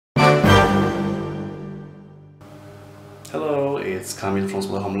Hello, it's Kamil from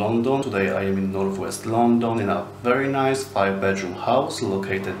Spotahome, London. Today I am in northwest London in a very nice 5-bedroom house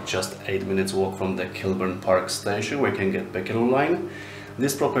located just 8 minutes walk from the Kilburn Park station where you can get Bakerloo line.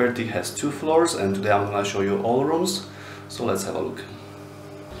 This property has 2 floors and today I'm gonna show you all rooms, so let's have a look.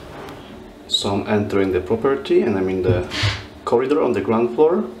 So I'm entering the property and I'm in the corridor on the ground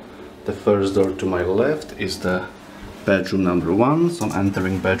floor. The first door to my left is the bedroom number 1, so I'm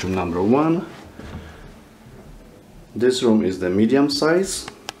entering bedroom number 1. This room is the medium size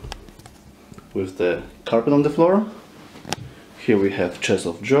with the carpet on the floor. Here we have chest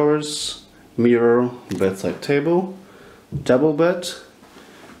of drawers, mirror, bedside table, double bed.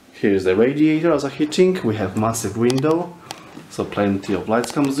 Here is the radiator as a heating. We have massive window, so plenty of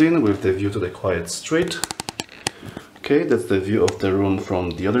lights comes in with the view to the quiet street. Okay, that's the view of the room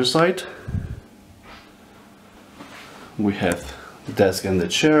from the other side. We have desk and the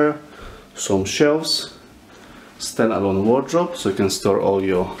chair, some shelves, stand-alone wardrobe, so you can store all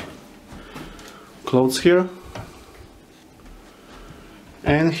your clothes here.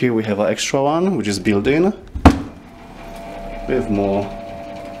 And here we have an extra one, which is built-in, with more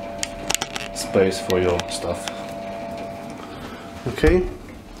space for your stuff. Okay,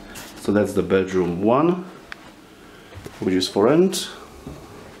 so that's the bedroom 1, which is for rent.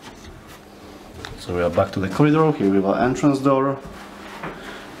 So we are back to the corridor. Here we have our entrance door.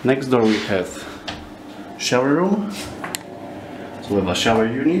 Next door we have shower room, so we have a shower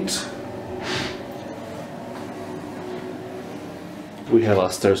unit. We have our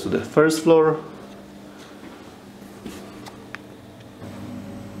stairs to the first floor.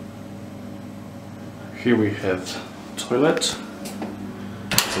 Here we have toilet.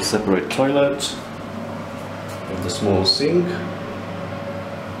 It's a separate toilet with the small sink.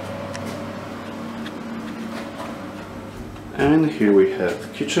 And here we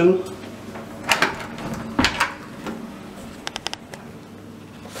have kitchen.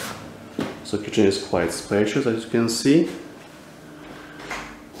 So kitchen is quite spacious, as you can see,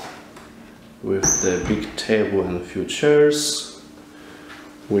 with the big table and a few chairs.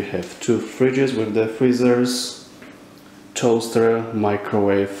 We have 2 fridges with the freezers, toaster,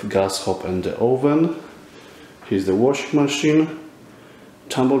 microwave, gas hob and the oven. Here's the washing machine,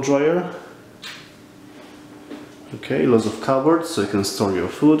 tumble dryer. Okay, lots of cupboards so you can store your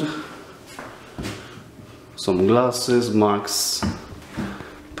food. Some glasses, mugs,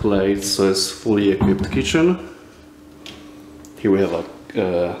 plates, so it's fully equipped kitchen. Here we have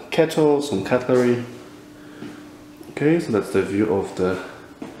a kettle, some cutlery. Okay, so that's the view of the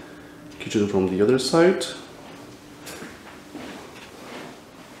kitchen from the other side.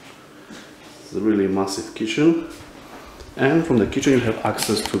 It's a really massive kitchen, and from the kitchen you have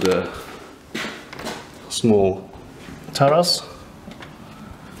access to the small terrace.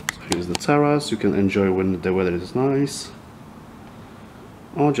 So here's the terrace, you can enjoy when the weather is nice,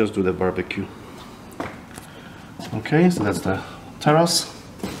 or just do the barbecue. Okay, so that's the terrace,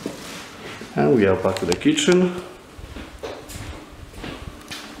 and we are back to the kitchen.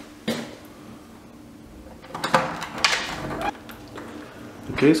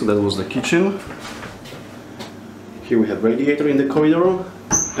 Okay, so that was the kitchen. Here we have radiator in the corridor,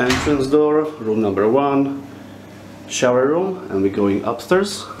 entrance door, room number 1, shower room, and we're going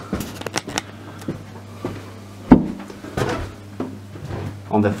upstairs.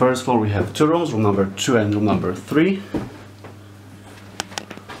 On the first floor we have 2 rooms, room number 2 and room number 3.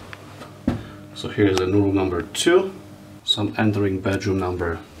 So here is the room number 2. So I'm entering bedroom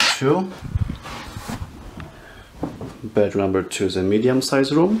number 2. Bedroom number 2 is a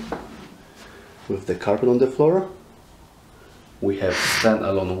medium-sized room with the carpet on the floor. We have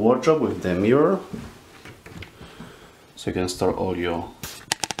stand-alone wardrobe with the mirror, so you can store all your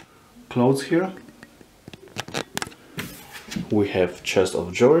clothes here. We have chest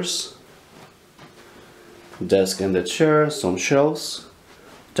of drawers, desk and the chair, some shelves,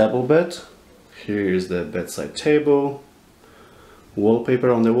 double bed. Here is the bedside table, wallpaper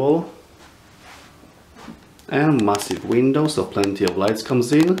on the wall, and massive window, so plenty of lights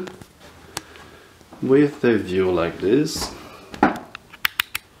comes in, with the view like this.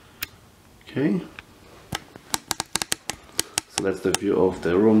 Okay, so that's the view of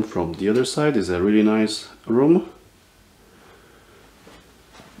the room from the other side. It's a really nice room.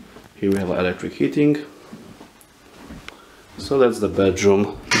 Here we have electric heating. So that's the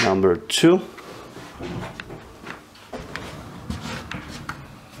bedroom number 2.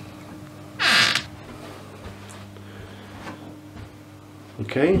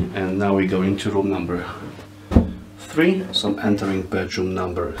 Okay, and now we go into room number 3. So I'm entering bedroom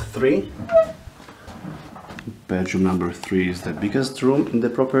number 3. Bedroom number 3 is the biggest room in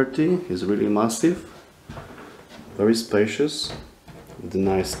the property. It's really massive. very spacious, with a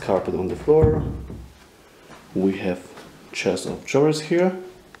nice carpet on the floor. We have chest of drawers here,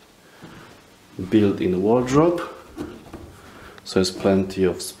 built-in wardrobe, so there's plenty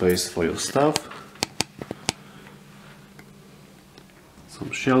of space for your stuff. Some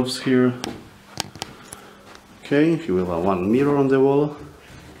shelves here. Okay, here we have one mirror on the wall,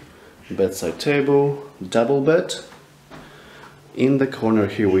 bedside table, double bed. In the corner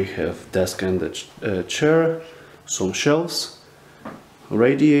here we have desk and a chair, some shelves,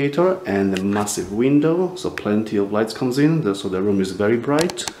 radiator and a massive window, so plenty of lights comes in, so the room is very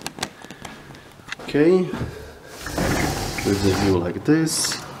bright. Okay, with the view like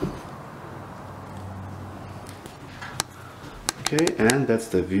this. Okay, and that's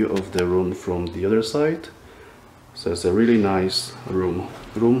the view of the room from the other side. So it's a really nice room,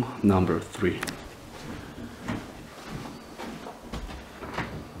 room number 3.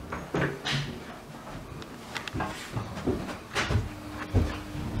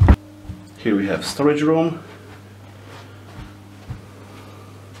 Here we have storage room.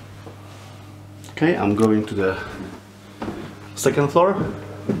 Okay, I'm going to the second floor.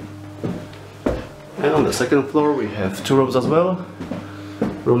 And on the second floor we have 2 rooms as well.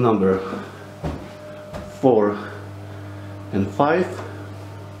 Room number 4 and 5.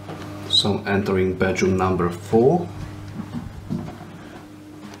 So I'm entering bedroom number 4.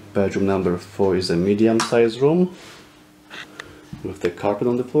 Bedroom number 4 is a medium-sized room with the carpet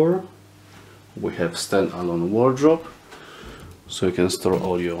on the floor. We have stand-alone wardrobe, so you can store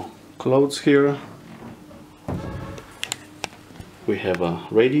all your clothes here. We have a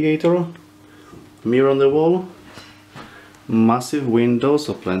radiator, mirror on the wall, massive window,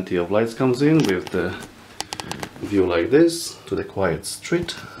 so plenty of lights comes in with the view like this to the quiet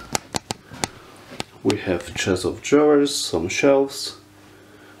street. We have chest of drawers, some shelves,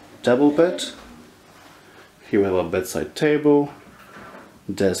 double bed. Here we have a bedside table,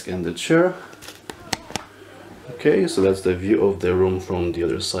 desk and a chair. Okay, so that's the view of the room from the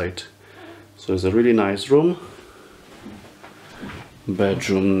other side. So it's a really nice room.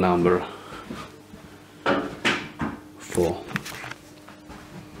 Bedroom number 4.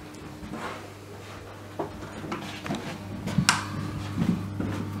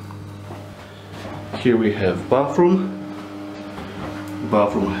 Here we have bathroom.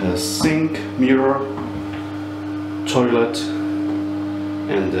 Bathroom has sink, mirror, toilet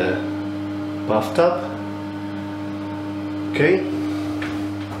and a bathtub. Okay,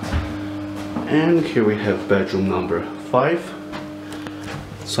 and here we have bedroom number 5.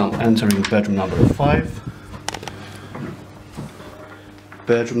 So I'm entering bedroom number 5.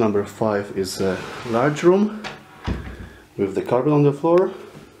 Bedroom number 5 is a large room with the carpet on the floor.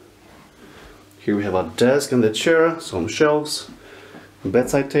 Here we have a desk and a chair, some shelves,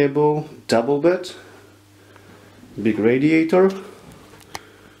 bedside table, double bed, big radiator,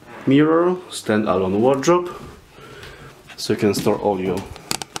 mirror, stand-alone wardrobe, so you can store all your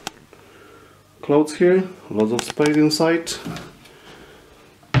clothes here, lots of space inside.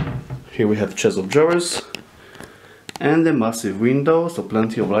 Here we have chest of drawers and a massive window, so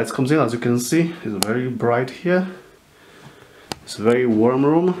plenty of lights comes in. As you can see, it's very bright here. It's a very warm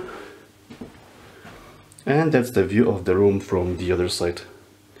room. And that's the view of the room from the other side.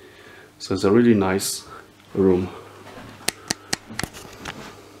 So it's a really nice room.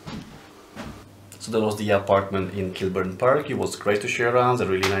 So that was the apartment in Kilburn Park. It was great to share around, a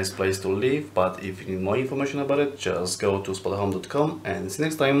really nice place to live. But if you need more information about it, just go to spotahome.com and see you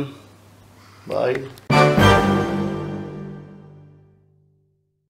next time. Bye.